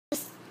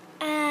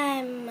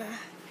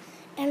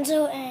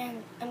Enzo,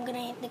 and I'm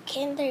gonna eat the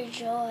Kinder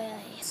Joy.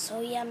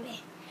 So yummy.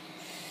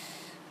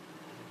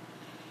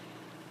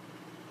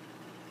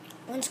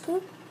 One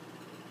scoop.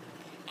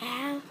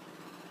 Ah.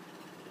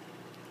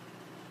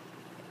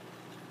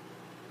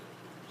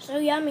 So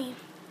yummy.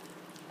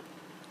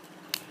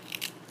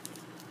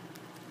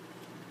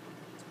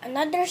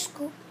 Another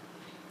scoop.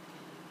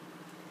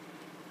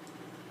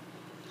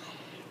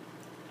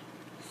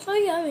 So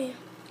yummy.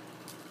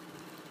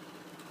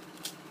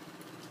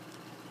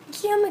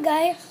 It's yummy,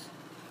 guys.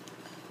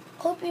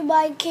 Hope you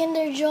buy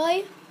Kinder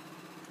Joy.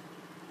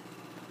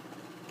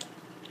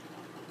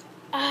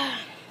 Ah.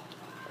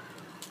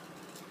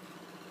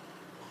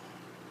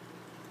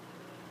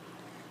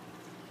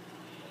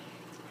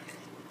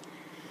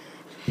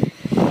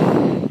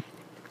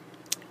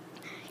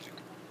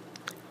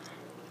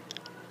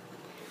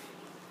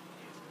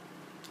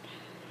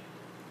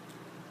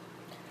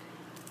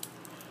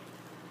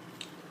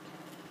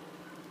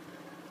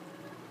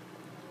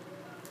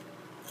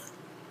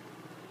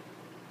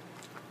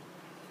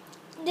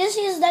 This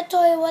is the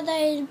toy what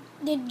I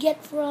did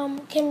get from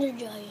Kinder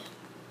Joy.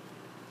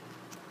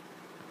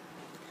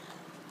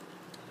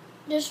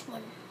 This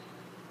one.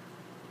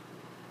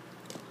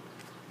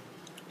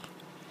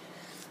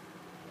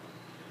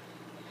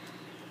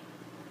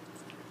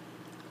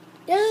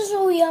 This is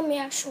so yummy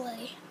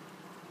actually.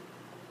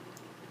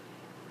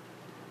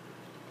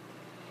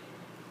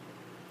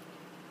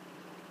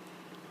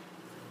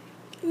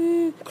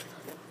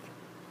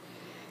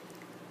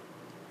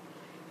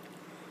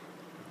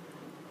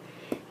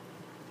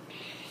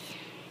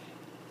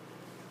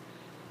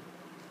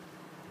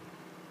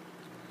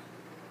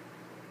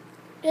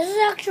 This is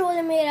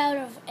actually made out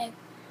of egg.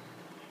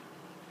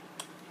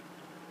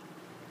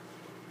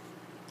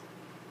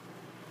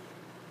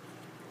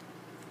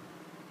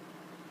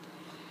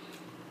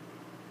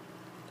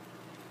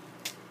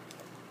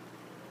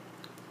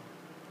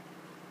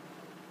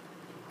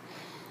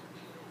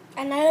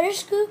 Another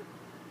scoop.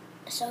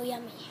 So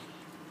yummy.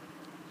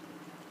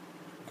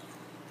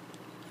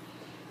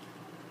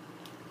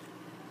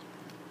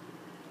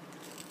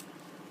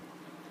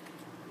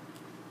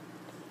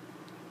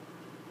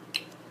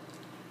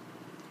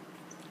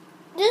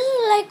 This is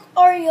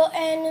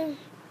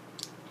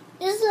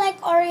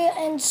like Oreo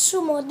and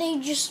Sumo. They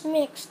just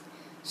mixed.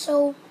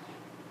 So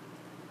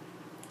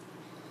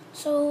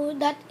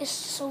that is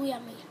so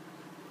yummy.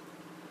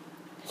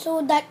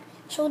 So that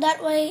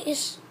way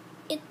is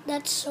it.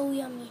 That's so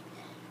yummy.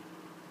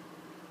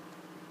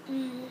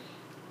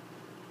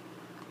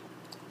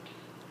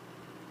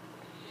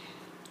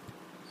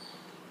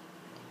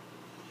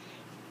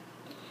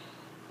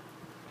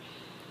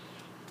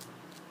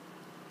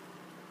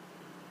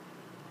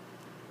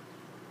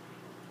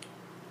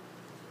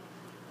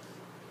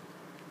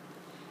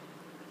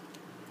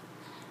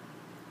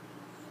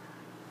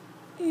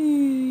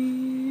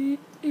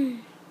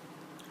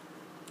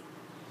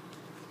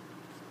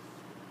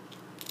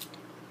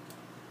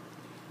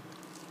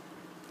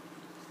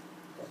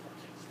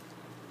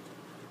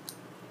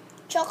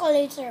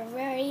 Chocolates are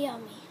very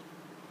yummy.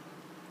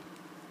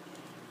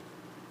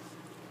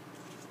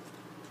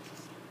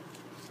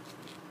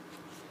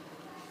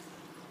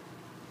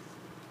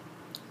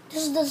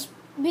 This is the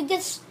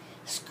biggest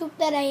scoop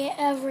that I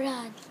ever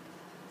had.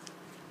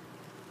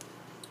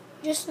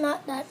 Just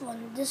not that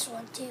one, this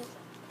one too.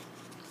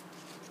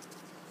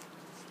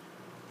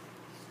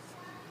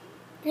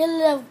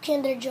 Really love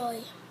Kinder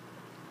Joy.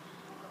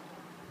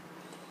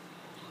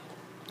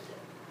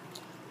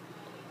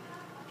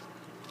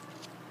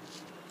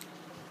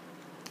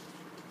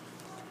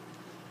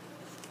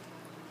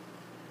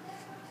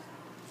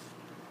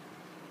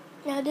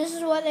 Now this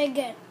is what I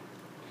get.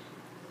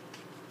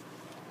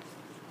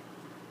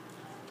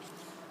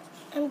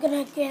 I'm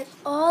gonna get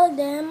all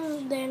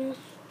them, then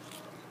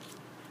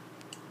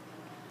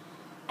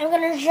I'm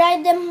gonna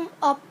dry them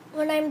up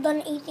when I'm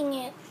done eating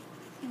it.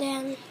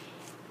 Then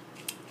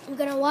I'm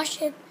gonna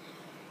wash it.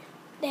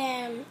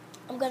 Then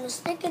I'm gonna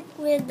stick it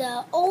with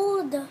the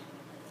other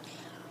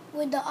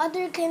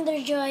Kinder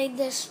Joy,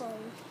 this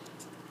one.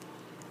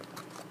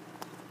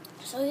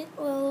 So it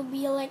will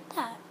be like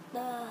that,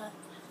 the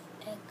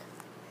egg.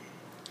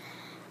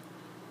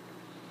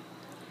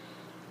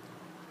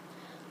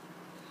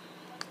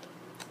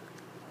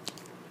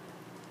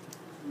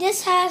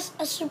 This has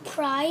a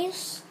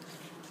surprise.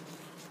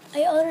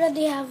 I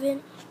already have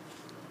it.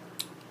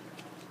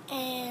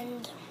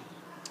 And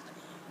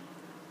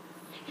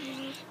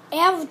I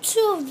have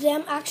two of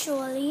them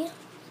actually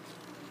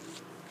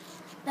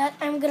that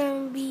I'm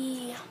gonna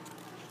be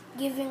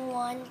giving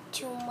one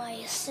to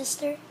my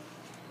sister.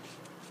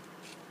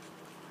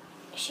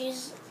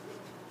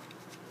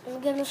 I'm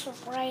gonna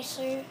surprise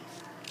her.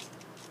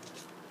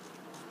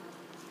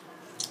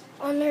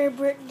 On her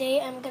birthday,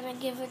 I'm gonna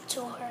give it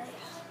to her.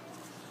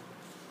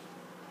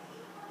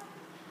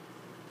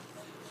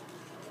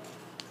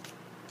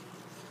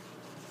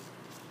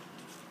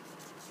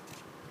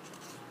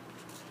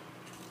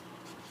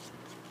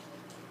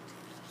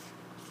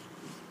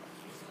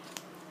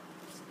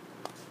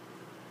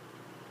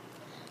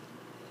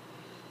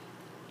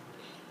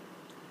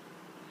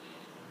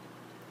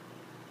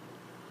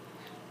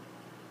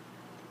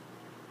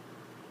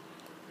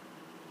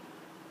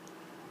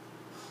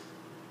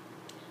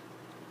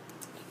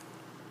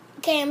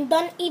 Okay, I'm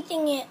done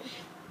eating it.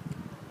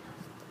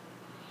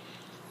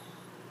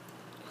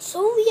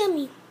 So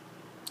yummy.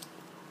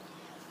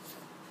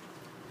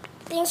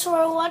 Thanks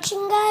for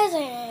watching, guys,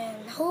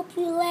 and hope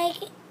you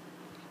like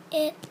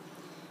it.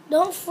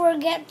 Don't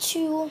forget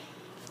to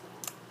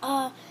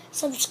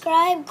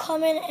subscribe,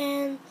 comment,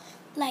 and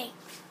like.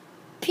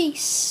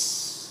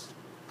 Peace.